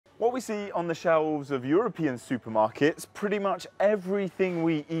What we see on the shelves of European supermarkets, pretty much everything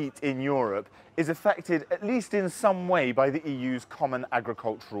we eat in Europe is affected, at least in some way, by the EU's Common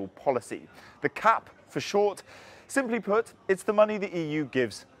Agricultural Policy. The CAP, for short. Simply put, it's the money the EU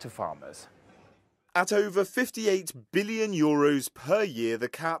gives to farmers. At over 58 billion euros per year, the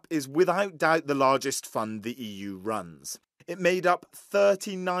CAP is without doubt the largest fund the EU runs. It made up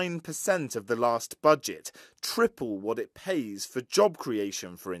 39% of the last budget, triple what it pays for job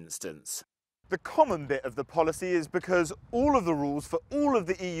creation, for instance. The common bit of the policy is because all of the rules for all of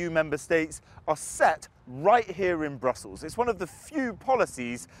the EU member states are set right here in Brussels. It's one of the few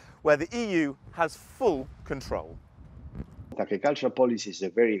policies where the EU has full control. Agricultural policy is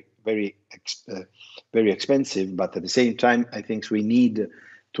very expensive, but at the same time, I think we need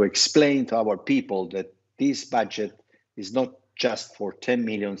to explain to our people that this budget is not just for 10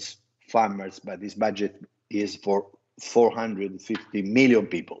 million farmers, but this budget is for 450 million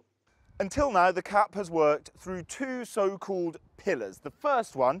people. Until now, the CAP has worked through two so-called pillars. The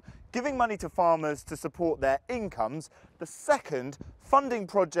first one, giving money to farmers to support their incomes. The second, funding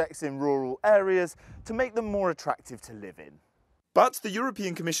projects in rural areas to make them more attractive to live in. But the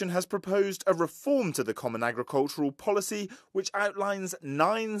European Commission has proposed a reform to the Common Agricultural Policy which outlines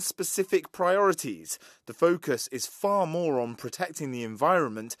 9 specific priorities. The focus is far more on protecting the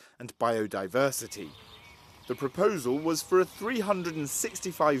environment and biodiversity. The proposal was for a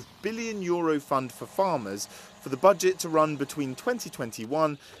 €365 billion fund for farmers for the budget to run between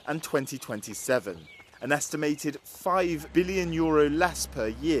 2021 and 2027, an estimated €5 billion less per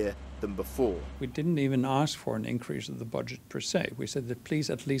year than before. We didn't even ask for an increase of the budget per se. We said that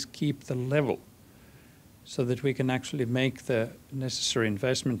please at least keep the level so that we can actually make the necessary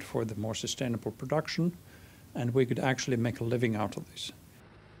investment for the more sustainable production and we could actually make a living out of this.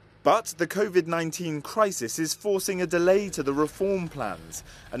 But the COVID-19 crisis is forcing a delay to the reform plans.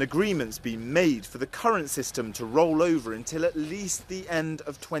 An agreement's been made for the current system to roll over until at least the end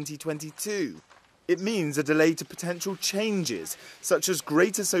of 2022. It means a delay to potential changes, such as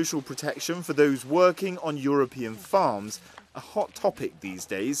greater social protection for those working on European farms, a hot topic these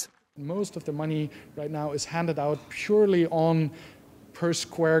days. Most of the money right now is handed out purely on per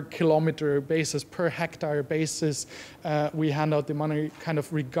square kilometer basis, per hectare basis. We hand out the money kind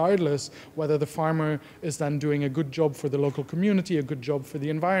of regardless whether the farmer is then doing a good job for the local community, a good job for the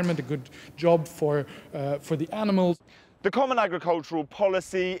environment, a good job for the animals. The Common Agricultural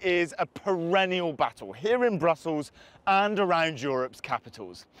Policy is a perennial battle here in Brussels and around Europe's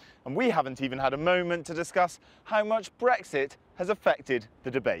capitals. And we haven't even had a moment to discuss how much Brexit has affected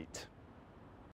the debate.